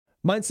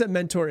Mindset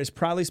Mentor is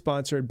proudly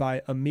sponsored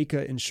by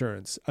Amica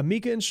Insurance.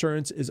 Amica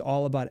Insurance is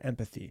all about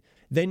empathy.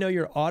 They know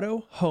your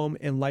auto, home,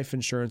 and life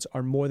insurance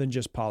are more than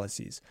just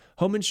policies.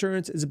 Home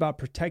insurance is about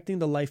protecting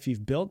the life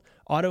you've built.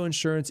 Auto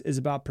insurance is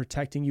about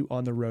protecting you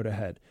on the road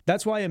ahead.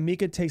 That's why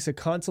Amica takes a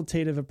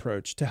consultative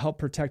approach to help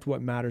protect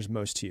what matters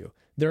most to you.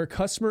 They're a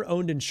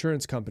customer-owned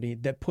insurance company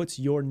that puts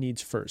your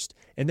needs first,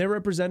 and their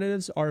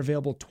representatives are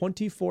available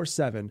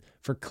 24/7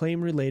 for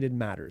claim-related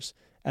matters.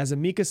 As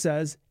Amica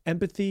says,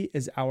 empathy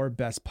is our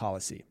best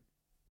policy.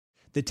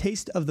 The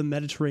Taste of the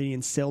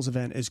Mediterranean sales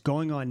event is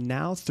going on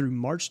now through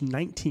March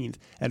 19th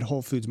at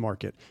Whole Foods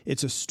Market.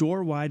 It's a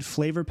store-wide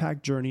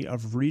flavor-packed journey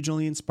of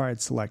regionally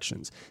inspired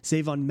selections.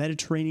 Save on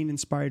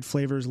Mediterranean-inspired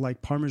flavors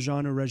like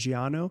Parmigiano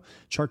Reggiano,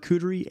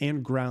 charcuterie,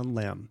 and ground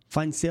lamb.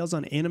 Find sales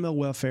on animal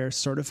welfare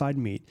certified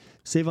meat.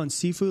 Save on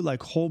seafood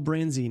like whole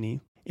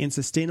branzini and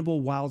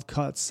sustainable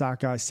wild-caught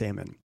sockeye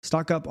salmon.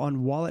 Stock up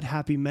on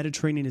wallet-happy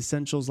Mediterranean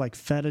essentials like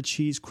feta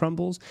cheese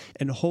crumbles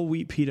and whole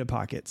wheat pita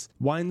pockets.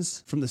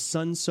 Wines from the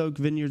sun-soaked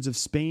vineyards of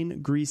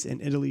Spain, Greece,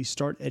 and Italy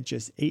start at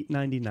just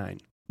 $8.99.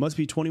 Must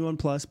be 21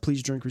 plus.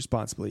 Please drink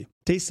responsibly.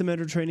 Taste the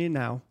Mediterranean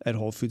now at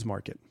Whole Foods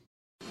Market.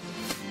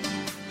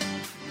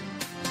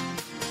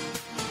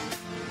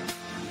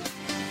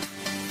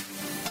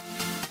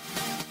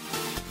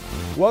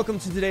 Welcome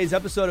to today's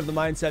episode of the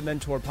Mindset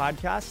Mentor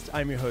podcast.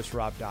 I'm your host,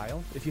 Rob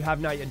Dial. If you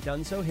have not yet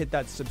done so, hit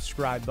that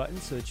subscribe button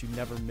so that you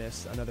never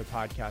miss another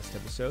podcast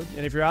episode.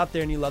 And if you're out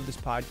there and you love this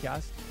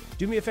podcast,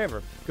 do me a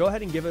favor. Go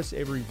ahead and give us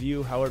a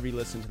review however you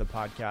listen to the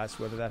podcast,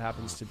 whether that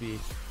happens to be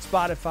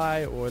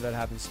Spotify or that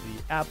happens to be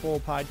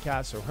Apple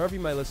Podcasts or however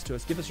you might listen to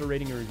us. Give us a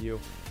rating or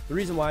review. The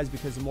reason why is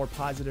because the more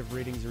positive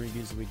ratings and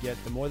reviews that we get,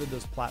 the more that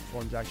those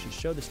platforms actually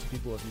show this to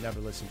people who have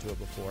never listened to it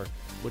before,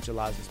 which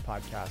allows this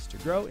podcast to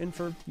grow and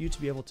for you to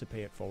be able to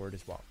pay it forward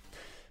as well.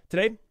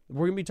 Today,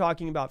 we're going to be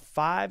talking about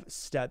 5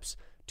 steps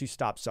to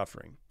stop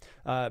suffering.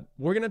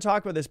 We're going to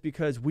talk about this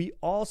because we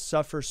all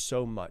suffer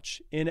so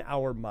much in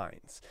our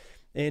minds.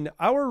 In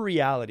our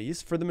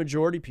realities, for the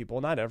majority of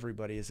people, not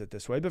everybody is it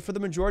this way, but for the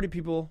majority of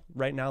people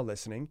right now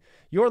listening,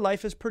 your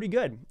life is pretty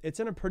good. It's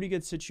in a pretty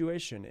good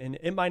situation, and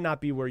it might not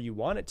be where you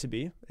want it to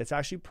be. It's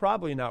actually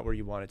probably not where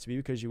you want it to be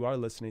because you are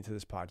listening to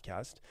this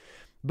podcast.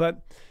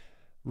 But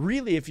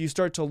really, if you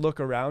start to look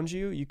around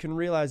you, you can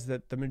realize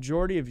that the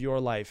majority of your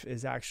life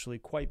is actually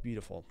quite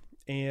beautiful.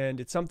 And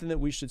it's something that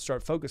we should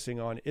start focusing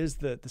on is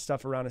the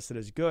stuff around us that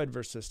is good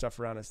versus stuff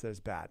around us that is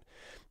bad.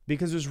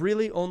 Because there's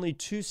really only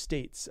 2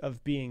 states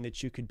of being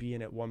that you could be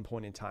in at one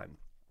point in time.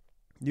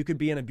 You could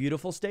be in a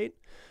beautiful state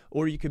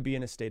or you could be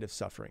in a state of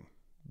suffering.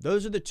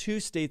 Those are the 2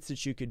 states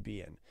that you could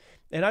be in.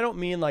 And I don't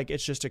mean like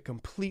it's just a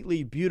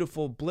completely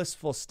beautiful,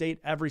 blissful state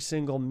every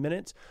single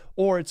minute,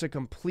 or it's a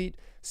complete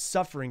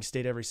suffering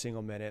state every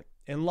single minute.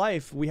 In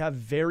life, we have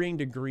varying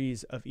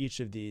degrees of each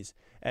of these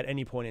at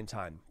any point in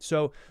time.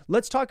 So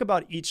let's talk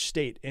about each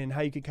state and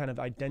how you can kind of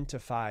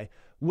identify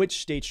which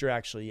state you're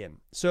actually in.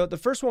 So the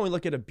first one, we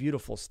look at a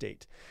beautiful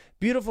state.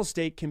 Beautiful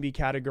state can be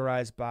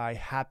categorized by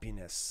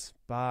happiness,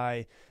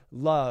 by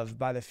love,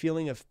 by the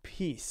feeling of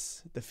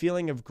peace, the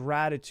feeling of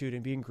gratitude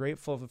and being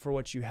grateful for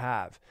what you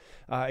have.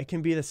 It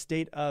can be the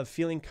state of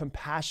feeling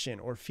compassion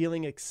or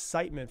feeling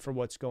excitement for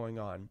what's going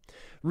on.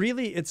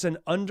 Really, it's an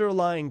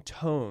underlying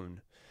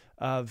tone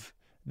of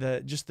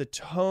the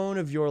tone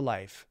of your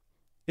life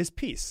is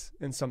peace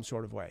in some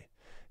sort of way.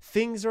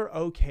 Things are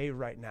okay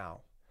right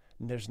now.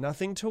 There's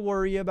nothing to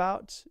worry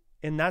about.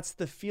 And that's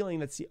the feeling,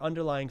 that's the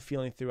underlying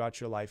feeling throughout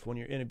your life when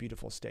you're in a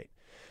beautiful state.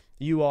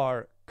 You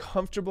are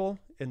comfortable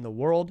in the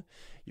world.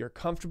 You're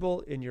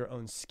comfortable in your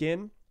own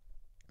skin.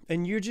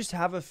 And you just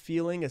have a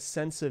feeling, a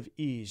sense of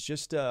ease.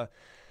 Just that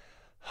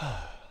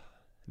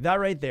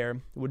right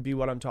there would be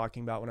what I'm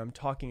talking about when I'm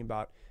talking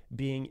about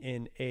being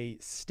in a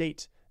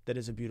state that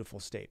is a beautiful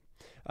state.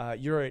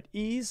 You're at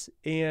ease,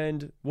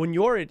 and when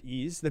you're at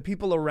ease, the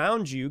people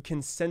around you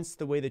can sense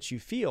the way that you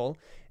feel,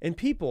 and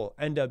people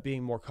end up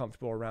being more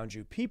comfortable around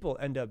you. People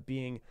end up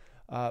being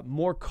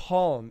more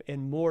calm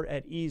and more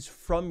at ease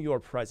from your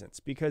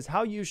presence, because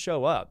how you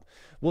show up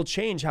will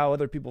change how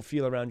other people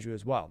feel around you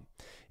as well.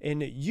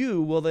 And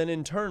you will then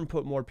in turn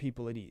put more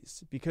people at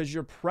ease because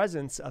your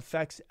presence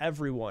affects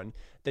everyone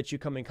that you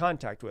come in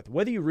contact with.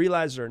 Whether you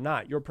realize it or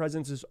not, your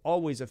presence is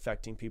always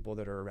affecting people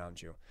that are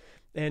around you.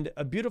 And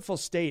a beautiful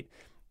state,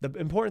 the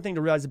important thing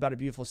to realize about a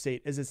beautiful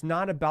state is it's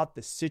not about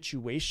the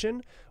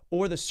situation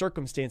or the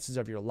circumstances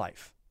of your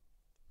life,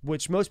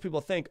 which most people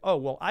think, oh,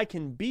 well, I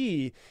can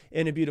be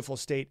in a beautiful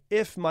state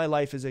if my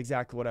life is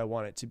exactly what I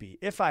want it to be,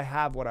 if I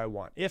have what I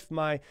want, if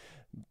my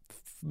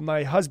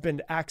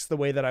husband acts the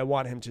way that I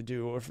want him to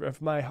do, or if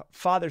my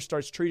father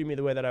starts treating me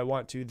the way that I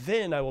want to,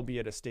 then I will be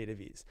at a state of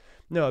ease.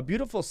 No, a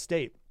beautiful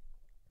state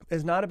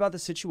is not about the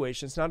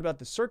situation. It's not about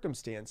the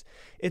circumstance.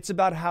 It's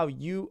about how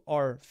you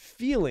are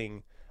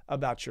feeling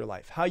about your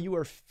life, how you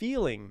are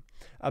feeling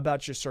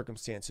about your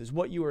circumstances,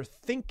 what you are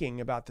thinking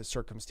about the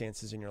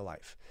circumstances in your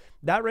life.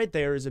 That right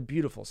there is a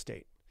beautiful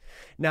state.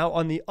 Now,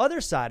 on the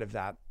other side of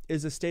that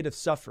is a state of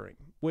suffering,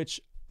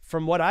 which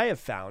from what I have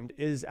found,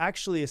 is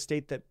actually a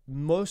state that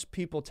most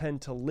people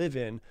tend to live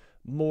in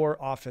more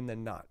often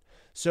than not.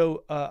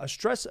 So a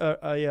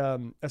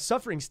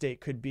suffering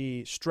state could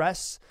be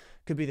stress,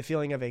 could be the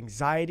feeling of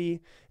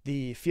anxiety,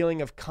 the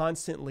feeling of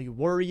constantly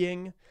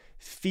worrying,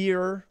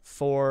 fear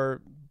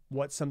for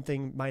what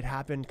something might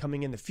happen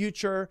coming in the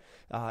future,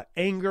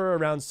 anger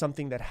around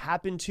something that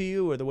happened to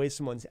you or the way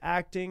someone's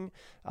acting,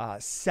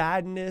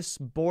 sadness,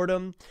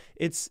 boredom.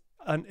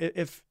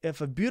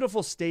 If a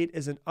beautiful state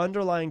is an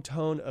underlying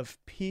tone of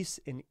peace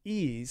and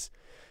ease,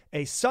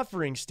 a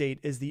suffering state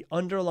is the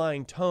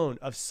underlying tone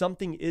of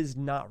something is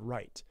not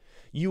right.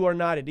 You are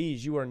not at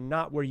ease. You are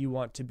not where you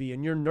want to be.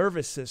 And your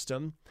nervous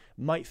system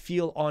might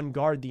feel on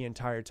guard the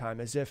entire time,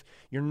 as if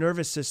your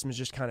nervous system is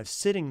just kind of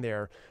sitting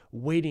there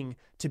waiting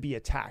to be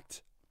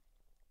attacked.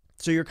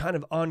 So you're kind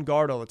of on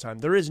guard all the time.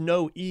 There is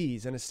no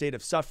ease in a state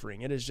of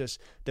suffering. It is just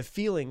the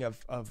feeling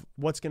of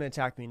what's going to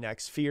attack me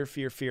next, fear,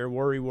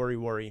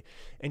 worry,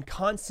 and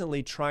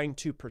constantly trying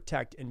to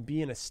protect and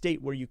be in a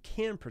state where you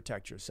can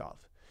protect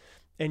yourself.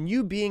 And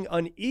you being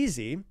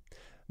uneasy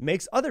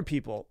makes other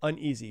people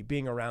uneasy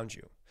being around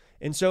you.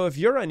 And so if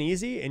you're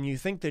uneasy and you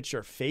think that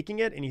you're faking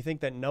it and you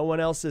think that no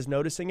one else is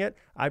noticing it,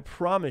 I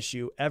promise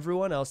you,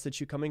 everyone else that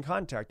you come in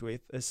contact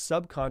with is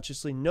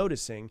subconsciously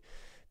noticing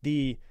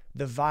the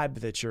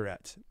vibe that you're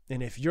at.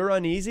 And if you're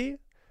uneasy,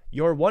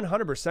 you're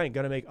 100%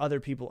 going to make other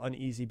people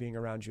uneasy being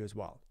around you as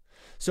well.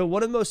 So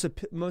one of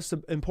the most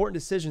important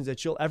decisions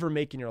that you'll ever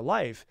make in your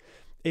life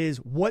is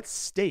what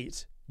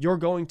state you're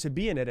going to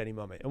be in at any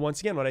moment. And once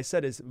again, what I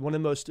said is one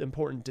of the most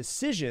important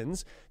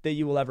decisions that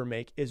you will ever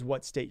make is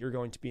what state you're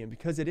going to be in,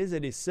 because it is a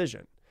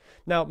decision.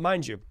 Now,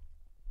 mind you,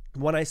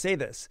 when I say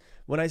this,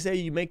 when I say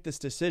you make this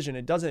decision,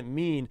 it doesn't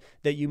mean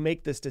that you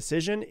make this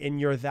decision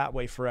and you're that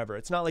way forever.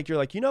 It's not like you're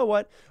like, you know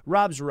what,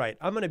 Rob's right.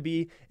 I'm going to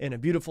be in a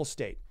beautiful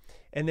state.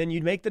 And then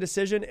you make the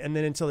decision, and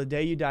then until the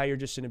day you die, you're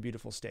just in a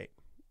beautiful state.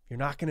 You're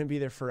not going to be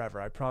there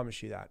forever. I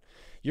promise you that.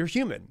 You're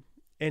human.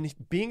 And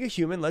being a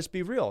human, let's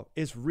be real,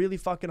 is really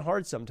fucking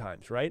hard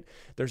sometimes, right?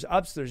 There's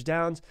ups, there's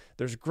downs,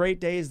 there's great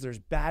days, there's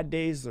bad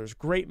days, there's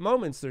great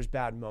moments, there's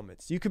bad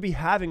moments. You could be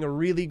having a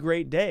really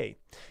great day.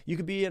 You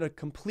could be in a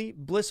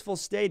complete blissful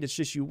state. It's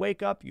just you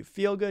wake up, you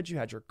feel good, you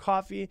had your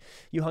coffee,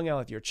 you hung out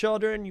with your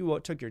children, you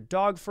took your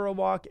dog for a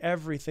walk,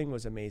 everything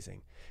was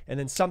amazing. And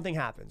then something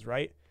happens,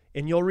 right?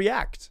 And you'll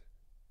react.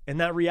 And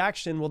that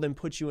reaction will then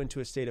put you into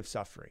a state of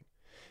suffering.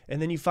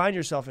 And then you find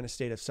yourself in a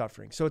state of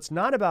suffering. So it's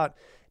not about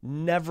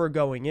never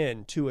going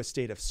into a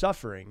state of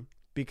suffering,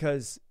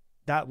 because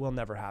that will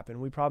never happen.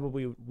 We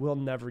probably will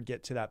never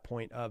get to that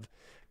point of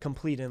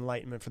complete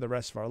enlightenment for the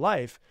rest of our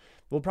life.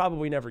 We'll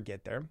probably never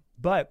get there.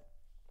 But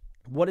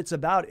what it's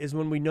about is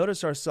when we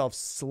notice ourselves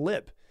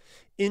slip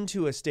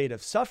into a state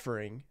of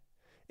suffering,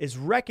 is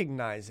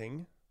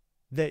recognizing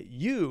that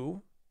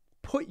you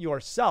put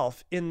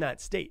yourself in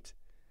that state.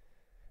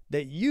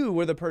 That you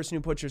were the person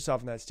who put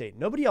yourself in that state.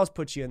 Nobody else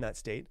put you in that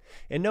state,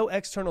 and no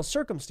external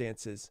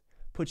circumstances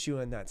put you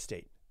in that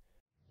state.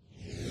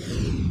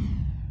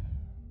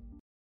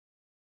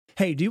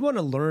 Hey, do you want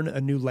to learn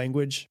a new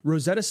language?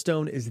 Rosetta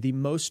Stone is the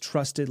most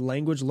trusted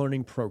language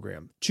learning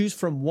program. Choose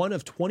from one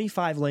of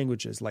 25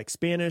 languages like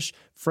Spanish,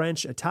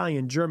 French,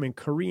 Italian, German,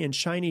 Korean,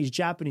 Chinese,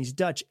 Japanese,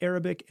 Dutch,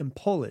 Arabic, and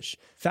Polish.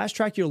 Fast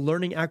track your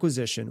learning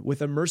acquisition with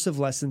immersive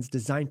lessons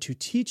designed to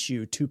teach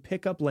you to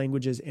pick up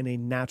languages in a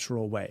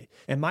natural way.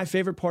 And my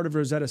favorite part of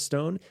Rosetta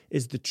Stone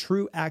is the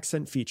true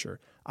accent feature.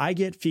 I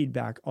get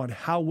feedback on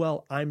how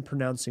well I'm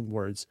pronouncing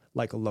words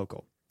like a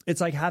local.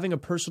 It's like having a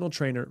personal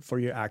trainer for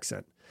your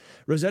accent.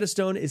 Rosetta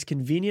Stone is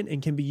convenient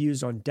and can be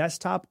used on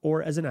desktop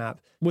or as an app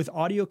with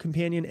audio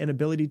companion and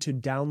ability to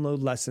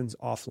download lessons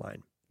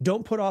offline.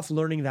 Don't put off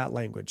learning that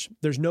language.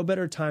 There's no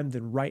better time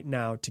than right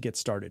now to get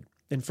started.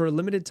 And for a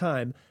limited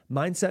time,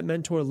 Mindset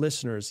Mentor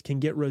listeners can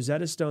get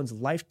Rosetta Stone's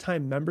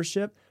lifetime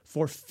membership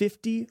for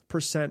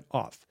 50%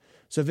 off.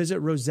 So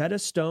visit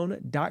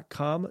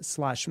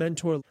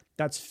rosettastone.com/mentor.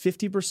 That's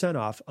 50%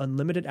 off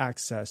unlimited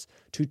access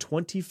to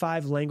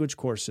 25 language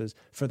courses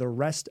for the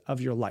rest of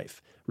your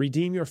life.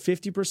 Redeem your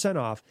 50%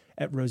 off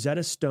at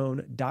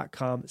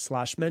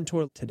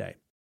rosettastone.com/mentor today.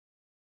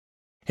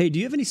 Hey, do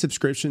you have any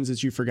subscriptions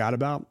that you forgot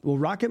about? Well,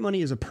 Rocket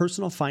Money is a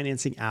personal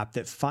financing app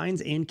that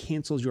finds and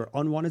cancels your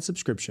unwanted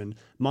subscription,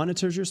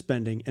 monitors your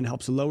spending, and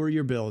helps lower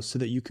your bills so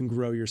that you can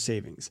grow your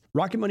savings.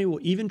 Rocket Money will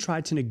even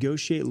try to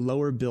negotiate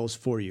lower bills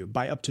for you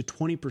by up to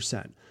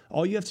 20%.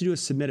 All you have to do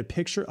is submit a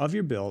picture of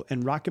your bill,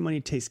 and Rocket Money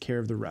takes care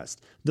of the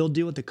rest. They'll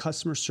deal with the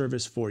customer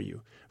service for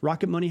you.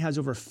 Rocket Money has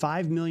over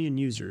 5 million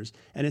users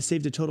and has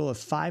saved a total of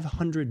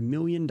 $500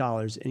 million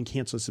in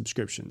canceled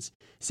subscriptions,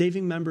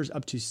 saving members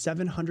up to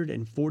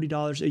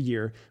 $740 a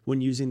year when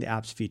using the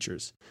app's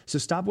features. So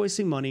stop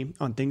wasting money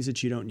on things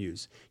that you don't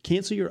use.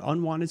 Cancel your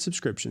unwanted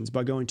subscriptions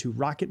by going to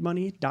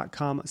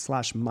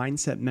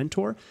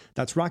rocketmoney.com/mindsetmentor.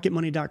 That's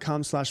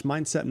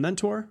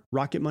rocketmoney.com/mindsetmentor,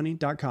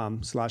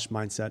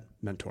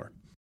 rocketmoney.com/mindsetmentor.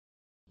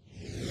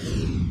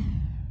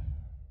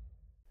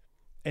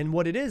 And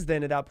what it is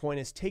then at that point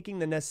is taking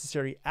the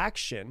necessary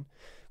action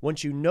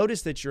once you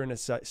notice that you're in a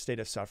state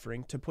of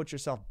suffering, to put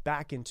yourself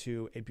back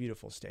into a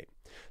beautiful state.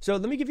 So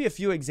let me give you a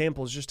few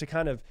examples just to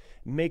kind of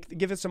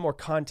give it some more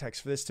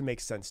context for this to make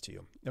sense to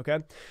you, okay?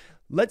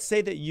 Let's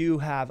say that you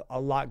have a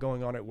lot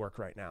going on at work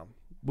right now.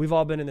 We've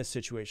all been in this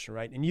situation,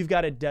 right? And you've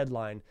got a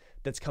deadline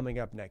that's coming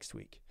up next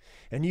week.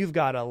 And you've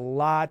got a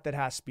lot that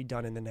has to be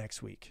done in the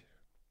next week.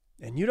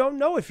 And you don't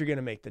know if you're going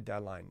to make the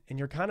deadline. And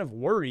you're kind of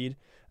worried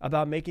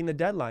about making the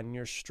deadline. And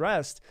you're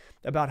stressed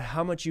about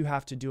how much you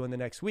have to do in the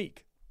next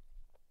week.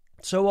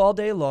 So all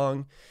day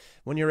long,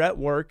 when you're at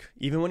work,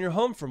 even when you're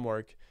home from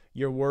work,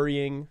 you're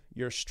worrying,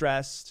 you're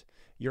stressed,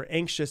 you're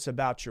anxious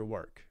about your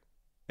work.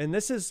 And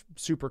this is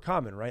super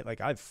common, right? Like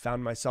I've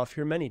found myself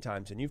here many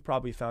times, and you've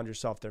probably found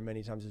yourself there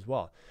many times as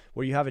well,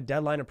 where you have a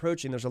deadline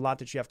approaching. There's a lot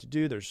that you have to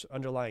do. There's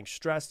underlying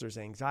stress. There's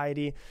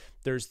anxiety.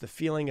 There's the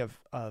feeling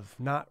of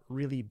not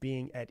really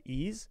being at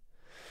ease.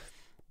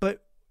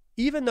 But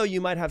even though you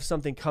might have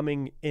something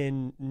coming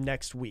in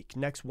next week,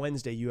 next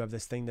Wednesday, you have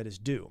this thing that is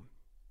due.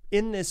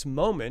 In this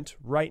moment,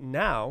 right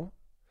now,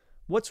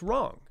 what's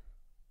wrong?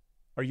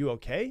 Are you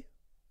okay?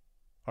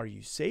 Are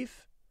you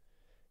safe?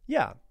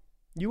 Yeah,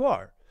 you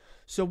are.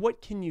 So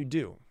what can you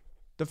do?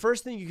 The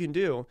first thing you can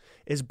do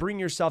is bring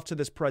yourself to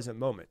this present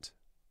moment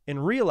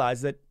and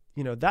realize that,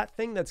 that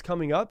thing that's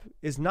coming up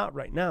is not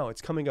right now.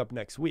 It's coming up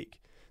next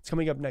week. It's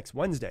coming up next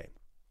Wednesday.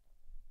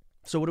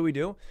 So what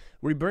do?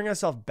 We bring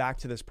ourselves back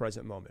to this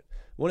present moment.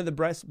 One of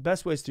the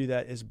best ways to do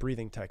that is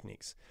breathing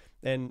techniques.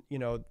 And,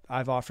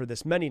 I've offered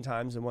this many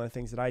times. And one of the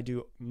things that I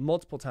do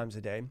multiple times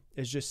a day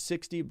is just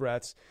 6 deep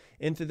breaths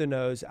in through the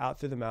nose, out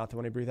through the mouth. And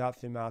when I breathe out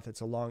through the mouth, it's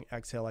a long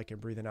exhale like I'm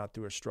breathing out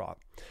through a straw.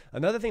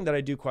 Another thing that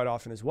I do quite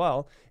often as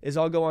well is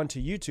I'll go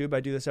onto YouTube. I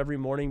do this every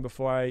morning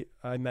before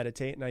I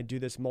meditate, and I do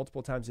this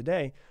multiple times a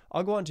day.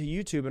 I'll go onto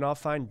YouTube and I'll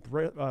find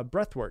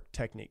breathwork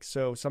techniques.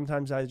 So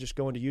sometimes I just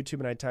go into YouTube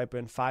and I type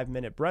in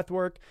 5-minute breath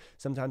work.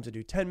 Sometimes I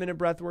do 10-minute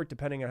breath work,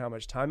 depending on how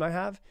much time I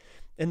have.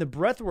 And the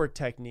breathwork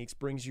techniques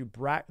brings you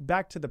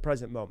back to the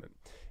present moment.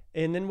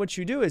 And then what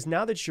you do is,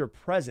 now that you're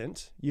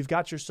present, you've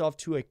got yourself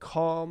to a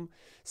calm,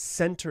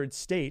 centered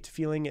state,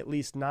 feeling at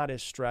least not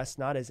as stressed,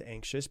 not as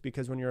anxious,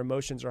 because when your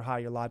emotions are high,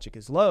 your logic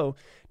is low.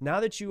 Now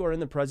that you are in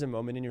the present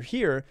moment and you're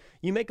here,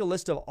 you make a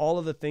list of all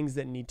of the things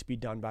that need to be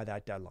done by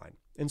that deadline.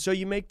 And so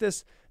you make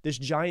this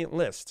giant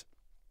list.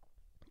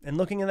 And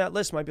looking at that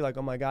list might be like,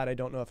 oh my God, I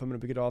don't know if I'm going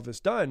to get all of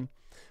this done.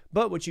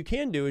 But what you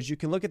can do is you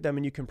can look at them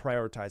and you can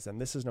prioritize them.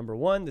 This is number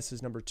 1, this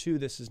is number 2,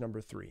 this is number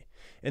 3.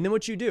 And then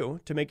what you do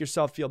to make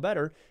yourself feel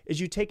better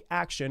is you take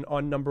action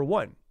on number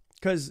 1.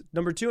 Because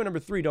number 2 and number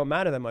 3 don't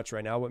matter that much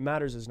right now. What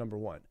matters is number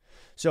 1.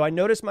 So I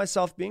noticed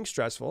myself being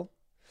stressful.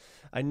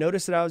 I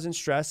noticed that I was in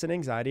stress and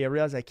anxiety. I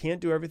realized I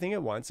can't do everything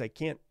at once. I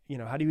can't,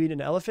 how do you eat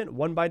an elephant?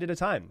 1 bite at a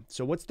time.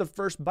 So what's the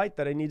first bite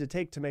that I need to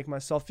take to make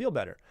myself feel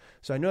better?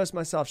 So I noticed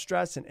myself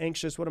stressed and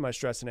anxious. What am I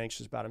stressed and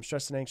anxious about? I'm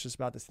stressed and anxious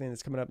about this thing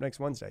that's coming up next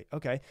Wednesday.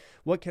 Okay,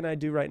 what can I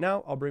do right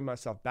now? I'll bring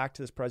myself back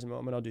to this present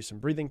moment. I'll do some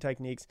breathing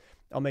techniques.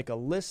 I'll make a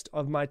list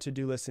of my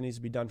to-do list that needs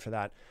to be done for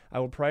that. I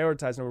will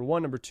prioritize number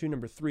 1, number 2,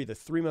 number 3, the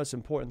 3 most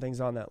important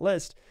things on that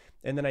list.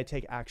 And then I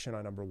take action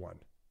on number 1.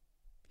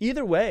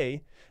 Either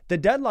way, the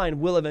deadline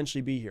will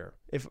eventually be here.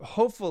 If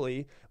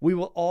hopefully we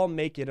will all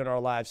make it in our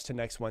lives to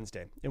next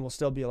Wednesday, and we'll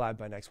still be alive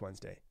by next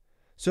Wednesday.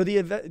 So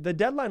the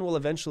deadline will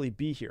eventually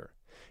be here.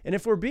 And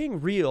if we're being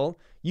real,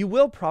 you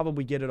will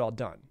probably get it all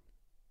done.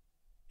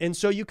 And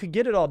so you could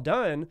get it all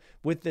done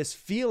with this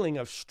feeling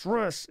of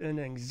stress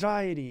and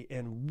anxiety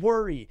and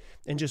worry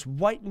and just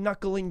white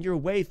knuckling your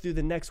way through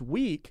the next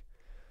week.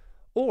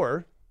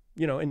 Or,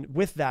 and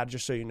with that,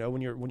 just so you know,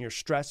 when you're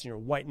stressed and you're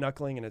white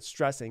knuckling and it's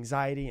stress,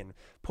 anxiety, and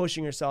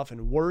pushing yourself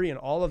and worry and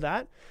all of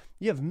that,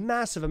 you have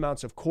massive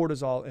amounts of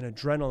cortisol and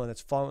adrenaline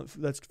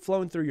that's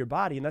flowing through your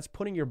body, and that's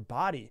putting your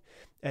body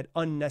at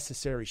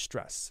unnecessary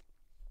stress.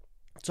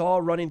 It's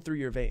all running through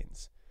your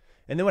veins.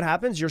 And then what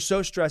happens? You're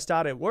so stressed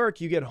out at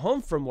work, you get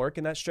home from work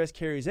and that stress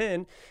carries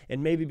in,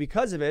 and maybe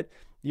because of it,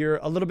 you're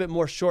a little bit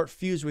more short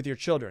fused with your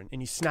children,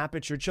 and you snap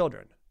at your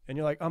children. And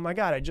you're like, oh my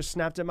God, I just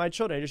snapped at my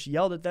children. I just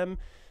yelled at them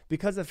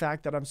because of the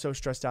fact that I'm so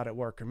stressed out at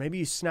work. Or maybe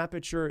you snap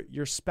at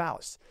your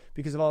spouse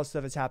because of all the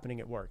stuff that's happening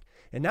at work.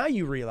 And now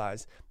you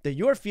realize that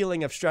your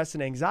feeling of stress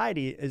and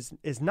anxiety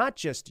is not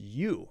just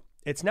you.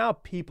 It's now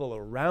people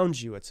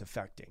around you it's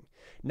affecting.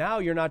 Now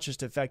you're not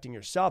just affecting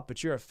yourself,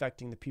 but you're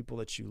affecting the people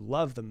that you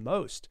love the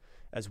most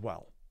as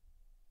well.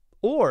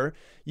 Or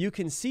you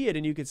can see it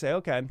and you can say,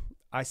 okay,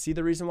 I see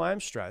the reason why I'm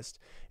stressed.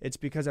 It's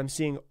because I'm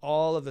seeing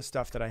all of the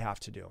stuff that I have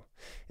to do.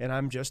 And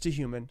I'm just a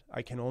human.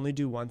 I can only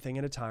do one thing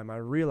at a time. I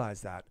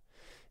realize that.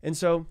 And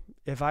so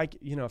if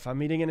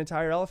I'm eating an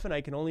entire elephant,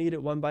 I can only eat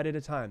it 1 bite at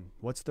a time.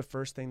 What's the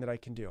first thing that I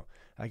can do?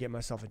 I get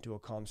myself into a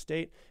calm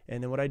state.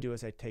 And then what I do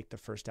is I take the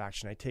first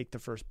action. I take the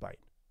first bite.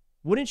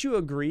 Wouldn't you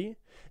agree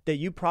that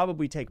you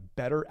probably take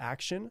better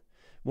action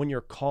when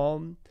you're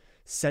calm,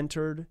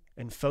 centered,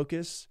 and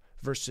focused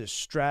versus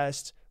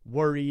stressed,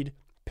 worried,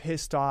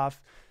 pissed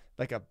off,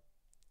 like a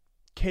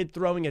kid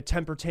throwing a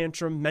temper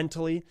tantrum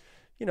mentally?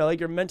 Like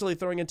you're mentally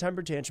throwing a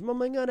temper tantrum. Oh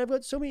my God, I've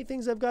got so many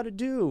things I've got to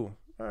do.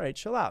 All right,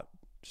 chill out.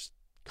 Just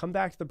Come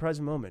back to the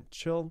present moment.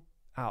 Chill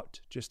out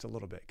just a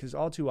little bit, because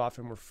all too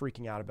often we're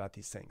freaking out about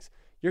these things.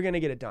 You're going to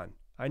get it done.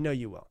 I know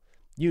you will.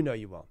 You know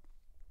you will.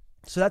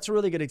 So that's a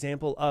really good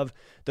example of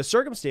the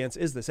circumstance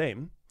is the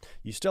same.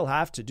 You still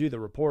have to do the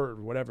report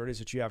or whatever it is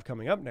that you have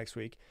coming up next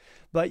week,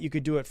 but you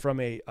could do it from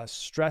a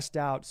stressed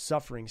out,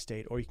 suffering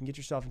state, or you can get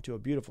yourself into a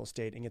beautiful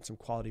state and get some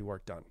quality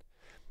work done.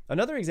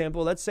 Another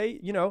example, let's say,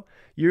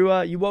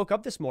 you woke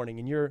up this morning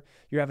and you're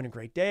having a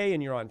great day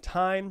and you're on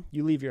time.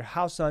 You leave your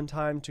house on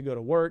time to go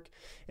to work,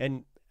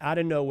 and out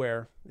of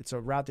nowhere, it's a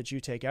route that you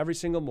take every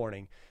single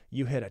morning.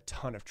 You hit a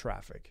ton of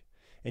traffic,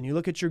 and you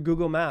look at your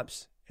Google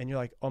Maps and you're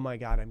like, oh my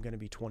God, I'm going to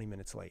be 20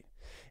 minutes late.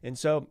 And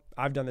so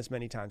I've done this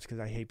many times because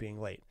I hate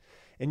being late.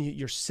 And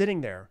you're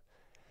sitting there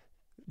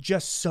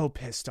just so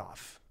pissed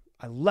off.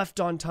 I left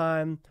on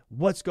time.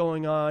 What's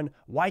going on?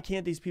 Why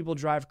can't these people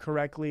drive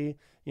correctly?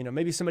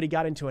 Maybe somebody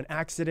got into an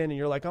accident and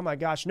you're like, oh my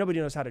gosh,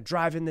 nobody knows how to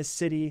drive in this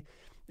city.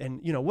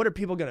 And, what are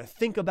people going to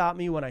think about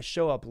me when I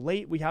show up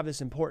late? We have this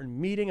important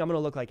meeting. I'm going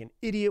to look like an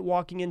idiot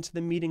walking into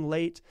the meeting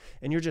late.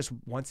 And you're just,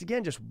 once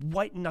again, just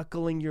white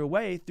knuckling your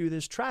way through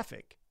this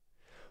traffic.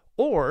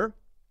 Or,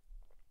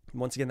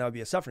 once again, that would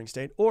be a suffering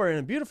state. Or in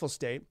a beautiful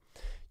state,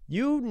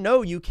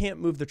 you can't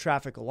move the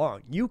traffic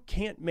along. You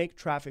can't make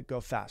traffic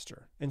go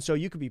faster. And so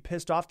you could be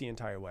pissed off the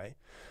entire way.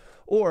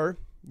 Or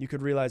you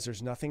could realize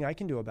there's nothing I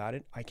can do about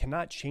it. I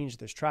cannot change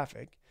this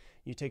traffic.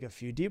 You take a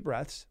few deep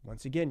breaths.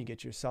 Once again, you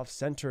get yourself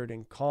centered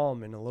and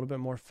calm and a little bit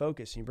more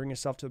focused. You bring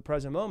yourself to the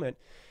present moment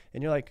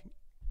and you're like,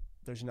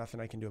 there's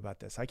nothing I can do about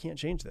this. I can't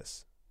change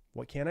this.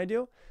 What can I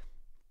do?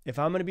 If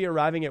I'm going to be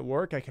arriving at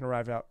work, I can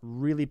arrive out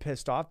really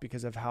pissed off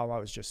because of how I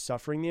was just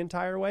suffering the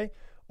entire way.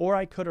 Or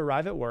I could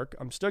arrive at work.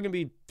 I'm still going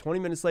to be 20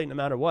 minutes late no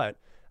matter what.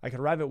 I could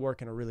arrive at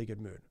work in a really good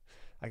mood.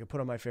 I could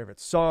put on my favorite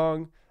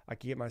song. I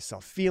could get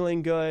myself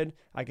feeling good.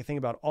 I could think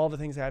about all the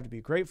things I have to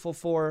be grateful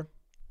for.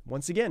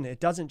 Once again,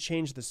 it doesn't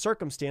change the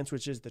circumstance,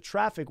 which is the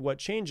traffic. What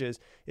changes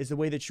is the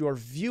way that you are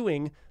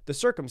viewing the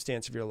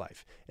circumstance of your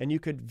life. And you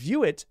could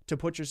view it to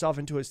put yourself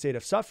into a state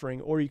of suffering,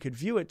 or you could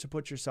view it to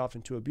put yourself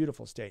into a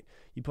beautiful state.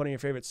 You put on your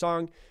favorite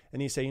song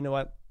and you say, you know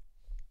what?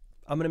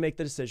 I'm going to make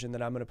the decision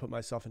that I'm going to put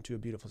myself into a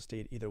beautiful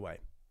state either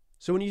way.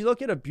 So when you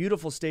look at a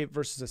beautiful state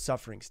versus a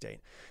suffering state,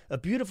 a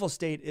beautiful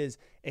state is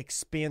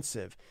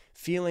expansive,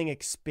 feeling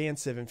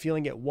expansive and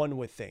feeling at one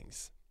with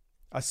things.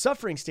 A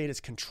suffering state is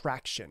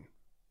contraction.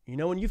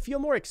 When you feel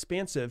more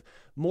expansive,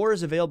 more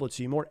is available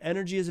to you, more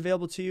energy is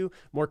available to you,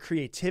 more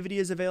creativity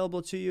is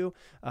available to you,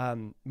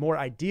 more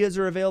ideas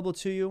are available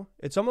to you.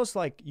 It's almost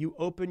like you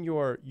open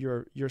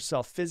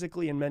yourself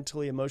physically and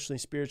mentally, emotionally,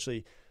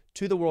 spiritually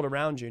to the world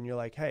around you. And you're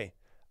like, hey,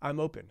 I'm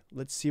open.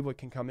 Let's see what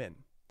can come in.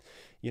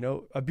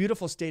 A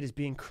beautiful state is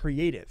being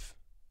creative.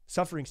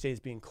 Suffering state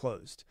is being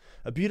closed.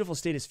 A beautiful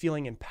state is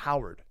feeling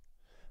empowered.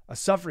 A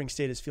suffering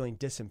state is feeling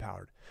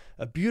disempowered.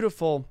 A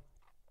beautiful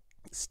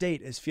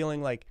state is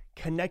feeling like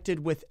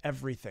connected with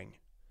everything.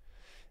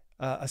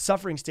 A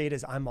suffering state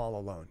is I'm all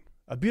alone.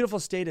 A beautiful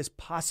state is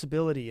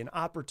possibility and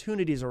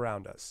opportunities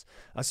around us.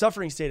 A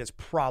suffering state is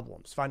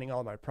problems, finding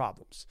all my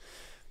problems.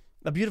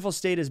 A beautiful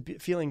state is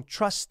feeling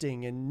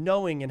trusting and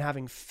knowing and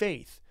having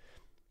faith.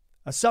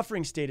 A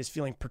suffering state is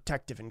feeling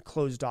protective and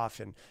closed off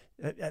and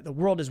the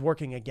world is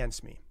working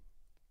against me.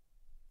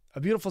 A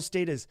beautiful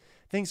state is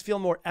things feel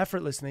more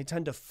effortless and they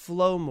tend to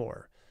flow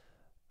more.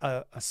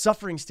 A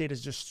suffering state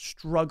is just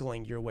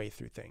struggling your way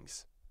through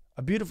things.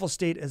 A beautiful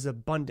state is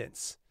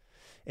abundance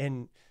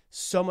and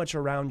so much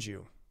around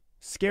you.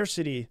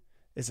 Scarcity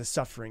is a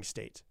suffering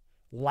state.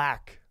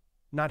 Lack,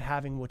 not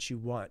having what you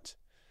want.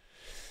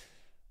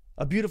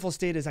 A beautiful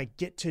state is I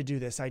get to do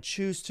this. I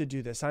choose to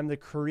do this. I'm the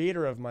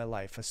creator of my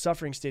life. A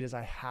suffering state is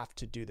I have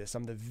to do this.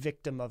 I'm the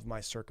victim of my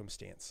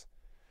circumstance.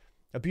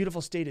 A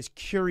beautiful state is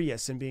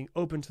curious and being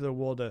open to the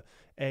world.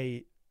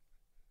 A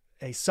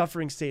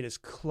suffering state is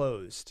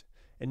closed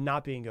and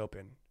not being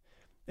open.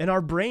 And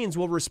our brains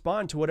will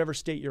respond to whatever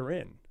state you're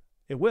in.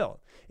 It will.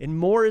 And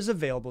more is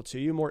available to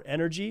you, more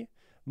energy,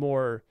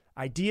 more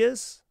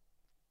ideas,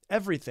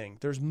 everything.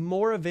 There's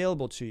more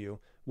available to you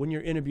when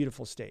you're in a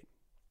beautiful state.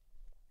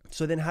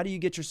 So then how do you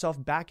get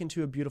yourself back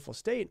into a beautiful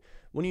state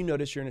when you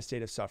notice you're in a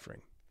state of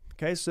suffering?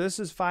 Okay, so this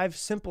is 5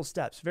 simple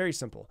steps, very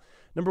simple.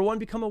 Number 1,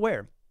 become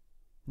aware.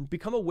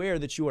 Become aware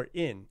that you are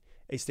in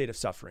a state of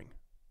suffering.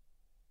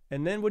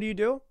 And then what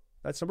do?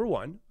 That's number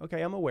 1.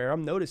 Okay, I'm aware.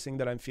 I'm noticing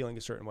that I'm feeling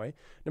a certain way.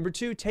 Number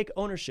 2, take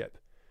ownership.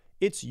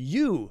 It's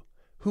you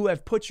who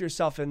have put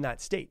yourself in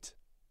that state.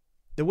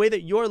 The way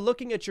that you're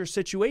looking at your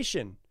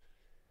situation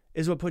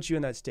is what puts you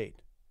in that state.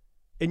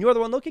 And you're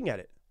the one looking at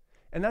it.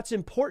 And that's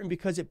important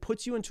because it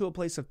puts you into a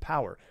place of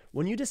power.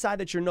 When you decide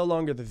that you're no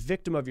longer the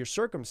victim of your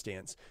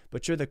circumstance,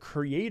 but you're the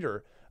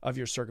creator of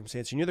your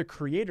circumstance and you're the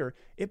creator,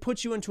 it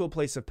puts you into a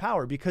place of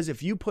power because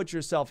if you put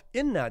yourself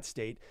in that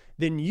state,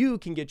 then you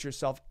can get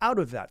yourself out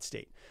of that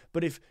state.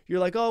 But if you're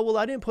like, oh, well,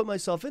 I didn't put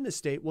myself in this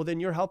state, well,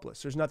 then you're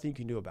helpless. There's nothing you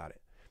can do about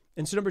it.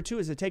 And so number 2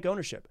 is to take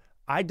ownership.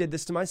 I did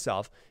this to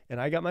myself and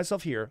I got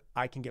myself here.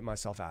 I can get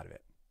myself out of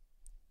it.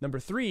 Number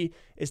 3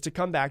 is to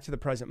come back to the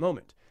present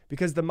moment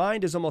because the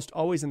mind is almost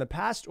always in the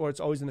past or it's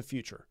always in the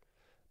future.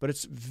 but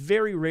it's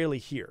very rarely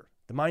here.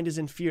 The mind is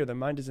in fear. The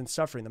mind is in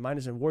suffering. The mind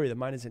is in worry. The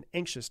mind is in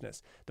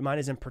anxiousness. The mind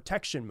is in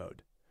protection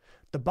mode.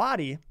 The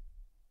body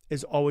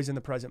is always in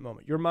the present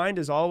moment. Your mind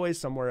is always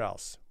somewhere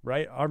else,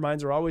 right? Our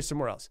minds are always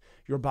somewhere else.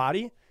 Your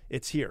body,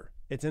 it's here.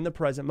 It's in the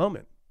present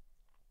moment.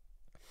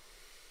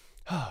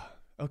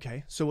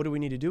 Okay, so what do we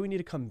need to do? We need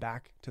to come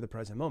back to the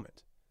present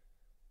moment.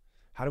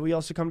 How do we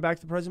also come back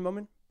to the present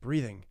moment?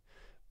 Breathing,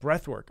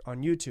 breath work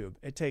on YouTube.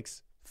 It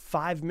takes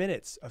 5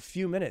 minutes, a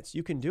few minutes.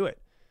 You can do it.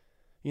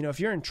 You know, if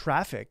you're in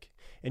traffic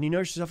and you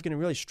notice yourself getting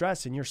really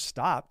stressed and you're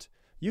stopped,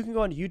 you can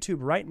go onto YouTube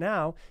right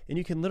now and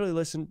you can literally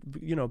listen,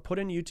 put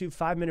in YouTube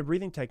 5-minute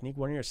breathing technique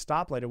when you're at a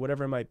stoplight or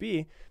whatever it might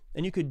be.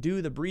 And you could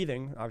do the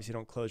breathing. Obviously,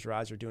 don't close your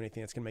eyes or do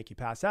anything that's going to make you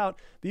pass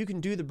out, but you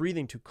can do the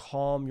breathing to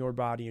calm your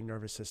body and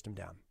nervous system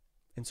down.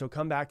 And so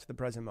come back to the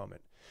present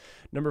moment.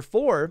 Number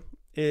 4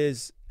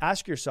 is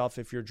ask yourself,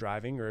 if you're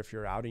driving or if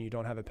you're out and you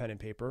don't have a pen and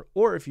paper,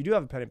 or if you do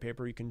have a pen and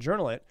paper, you can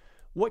journal it.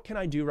 What can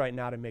I do right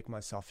now to make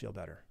myself feel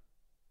better?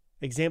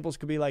 Examples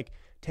could be like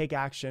take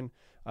action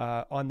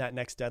on that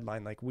next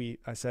deadline, like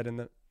I said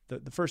in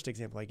the first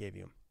example I gave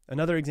you.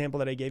 Another example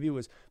that I gave you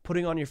was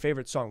putting on your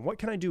favorite song. What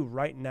can I do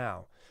right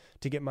now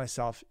to get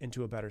myself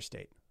into a better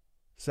state?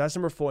 So that's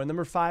number 4. And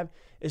number 5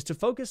 is to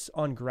focus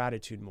on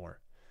gratitude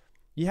more.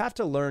 You have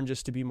to learn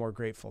just to be more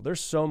grateful.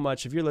 There's so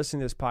much, if you're listening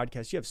to this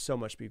podcast, you have so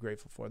much to be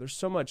grateful for. There's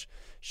so much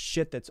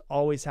shit that's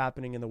always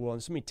happening in the world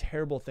and so many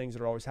terrible things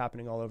that are always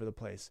happening all over the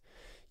place.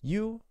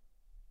 You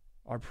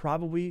are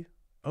probably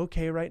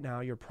okay right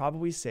now. You're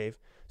probably safe.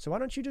 So why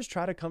don't you just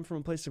try to come from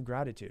a place of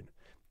gratitude?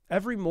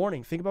 Every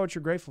morning, think about what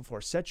you're grateful for.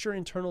 Set your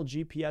internal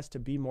GPS to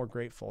be more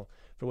grateful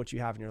for what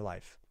you have in your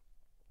life.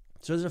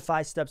 So those are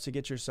 5 steps to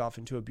get yourself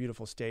into a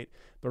beautiful state.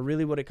 But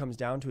really what it comes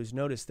down to is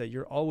notice that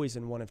you're always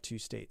in one of 2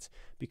 states.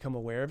 Become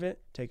aware of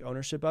it, take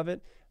ownership of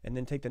it, and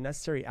then take the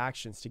necessary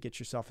actions to get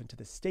yourself into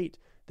the state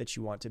that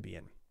you want to be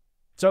in.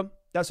 So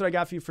that's what I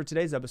got for you for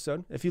today's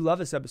episode. If you love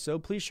this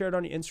episode, please share it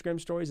on your Instagram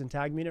stories and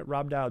tag me in it,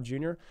 Rob Dial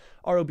Jr.,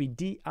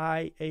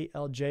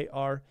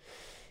 ROBDIALJR.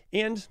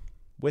 And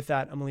with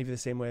that, I'm going to leave you the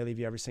same way I leave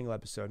you every single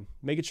episode.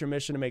 Make it your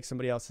mission to make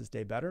somebody else's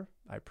day better.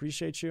 I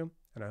appreciate you,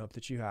 and I hope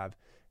that you have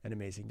an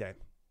amazing day.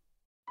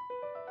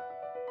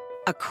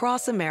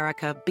 Across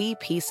America,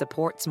 BP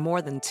supports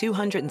more than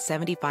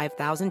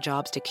 275,000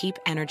 jobs to keep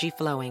energy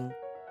flowing.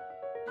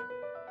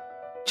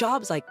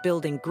 Jobs like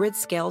building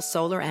grid-scale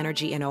solar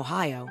energy in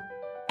Ohio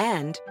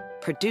and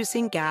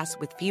producing gas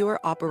with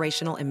fewer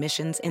operational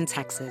emissions in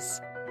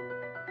Texas.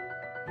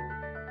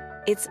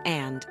 It's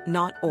and,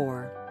 not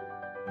or.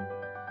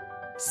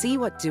 See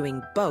what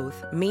doing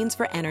both means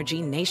for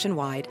energy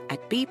nationwide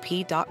at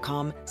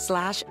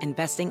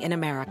bp.com/investing in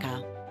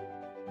America.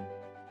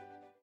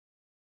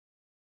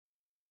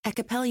 At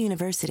Capella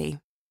University,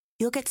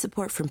 you'll get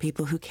support from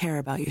people who care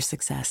about your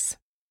success.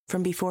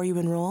 From before you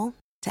enroll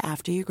to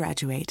after you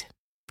graduate,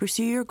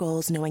 pursue your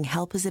goals knowing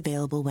help is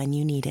available when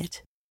you need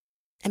it.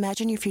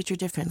 Imagine your future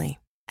differently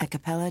at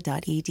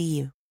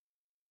capella.edu.